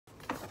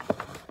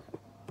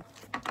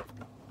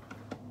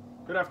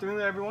Good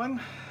afternoon, everyone.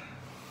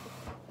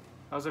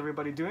 How's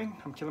everybody doing?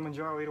 I'm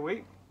Kilimanjaro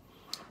 808.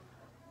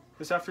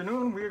 This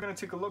afternoon, we are going to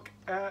take a look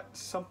at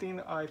something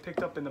I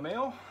picked up in the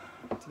mail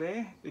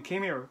today. It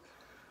came here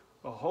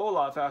a whole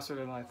lot faster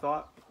than I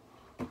thought.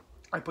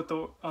 I picked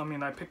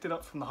it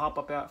up from the Hop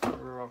Up app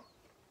for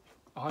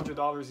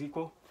 $100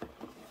 equal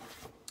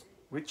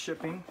with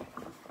shipping.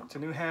 It's a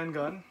new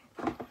handgun,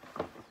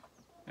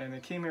 and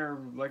it came here,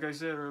 like I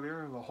said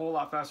earlier, a whole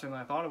lot faster than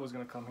I thought it was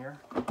going to come here.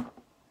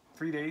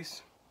 3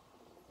 days.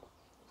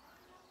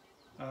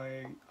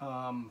 I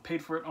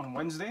paid for it on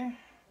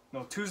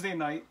Tuesday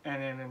night,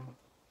 and then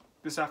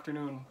this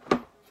afternoon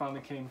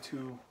finally came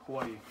to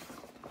Hawaii,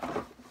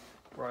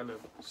 where I live.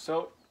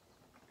 So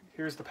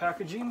here's the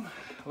packaging.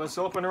 Let's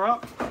open her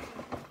up,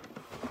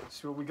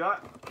 see what we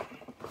got.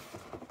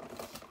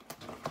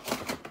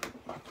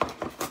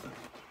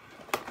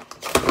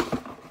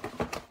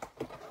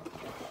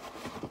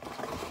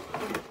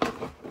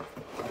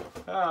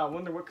 I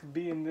wonder what could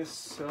be in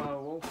this.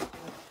 Well,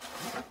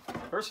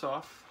 first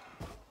off,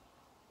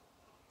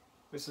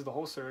 this is the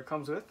holster it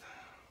comes with.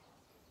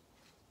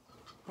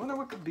 Wonder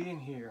what could be in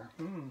here.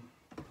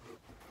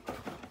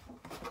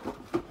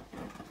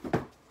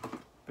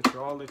 But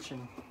you're all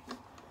itching.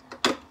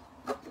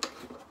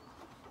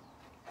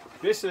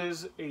 This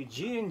is a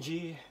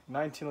G&G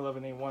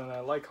 1911A1, and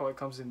I like how it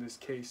comes in this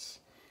case.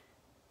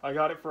 I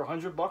got it for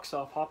 $100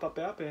 off Hop Up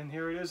app, and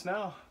here it is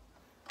now.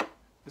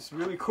 It's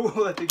really cool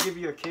that they give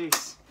you a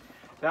case.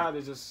 That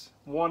is just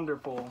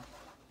wonderful.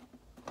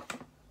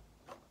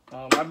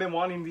 I've been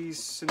wanting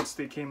these since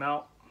they came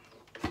out.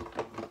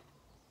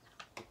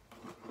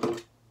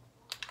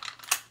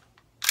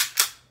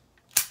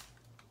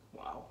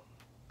 Wow.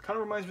 Kind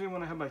of reminds me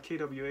when I had my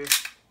KWA.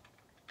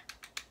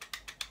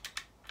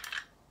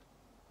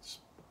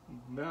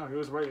 No, he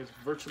was right. It's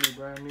virtually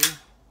brand new.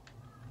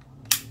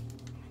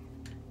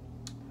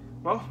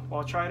 Well,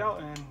 I'll try it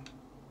out, and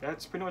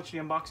that's pretty much the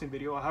unboxing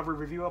video. I'll have a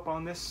review up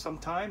on this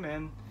sometime,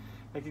 and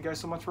thank you guys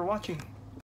so much for watching.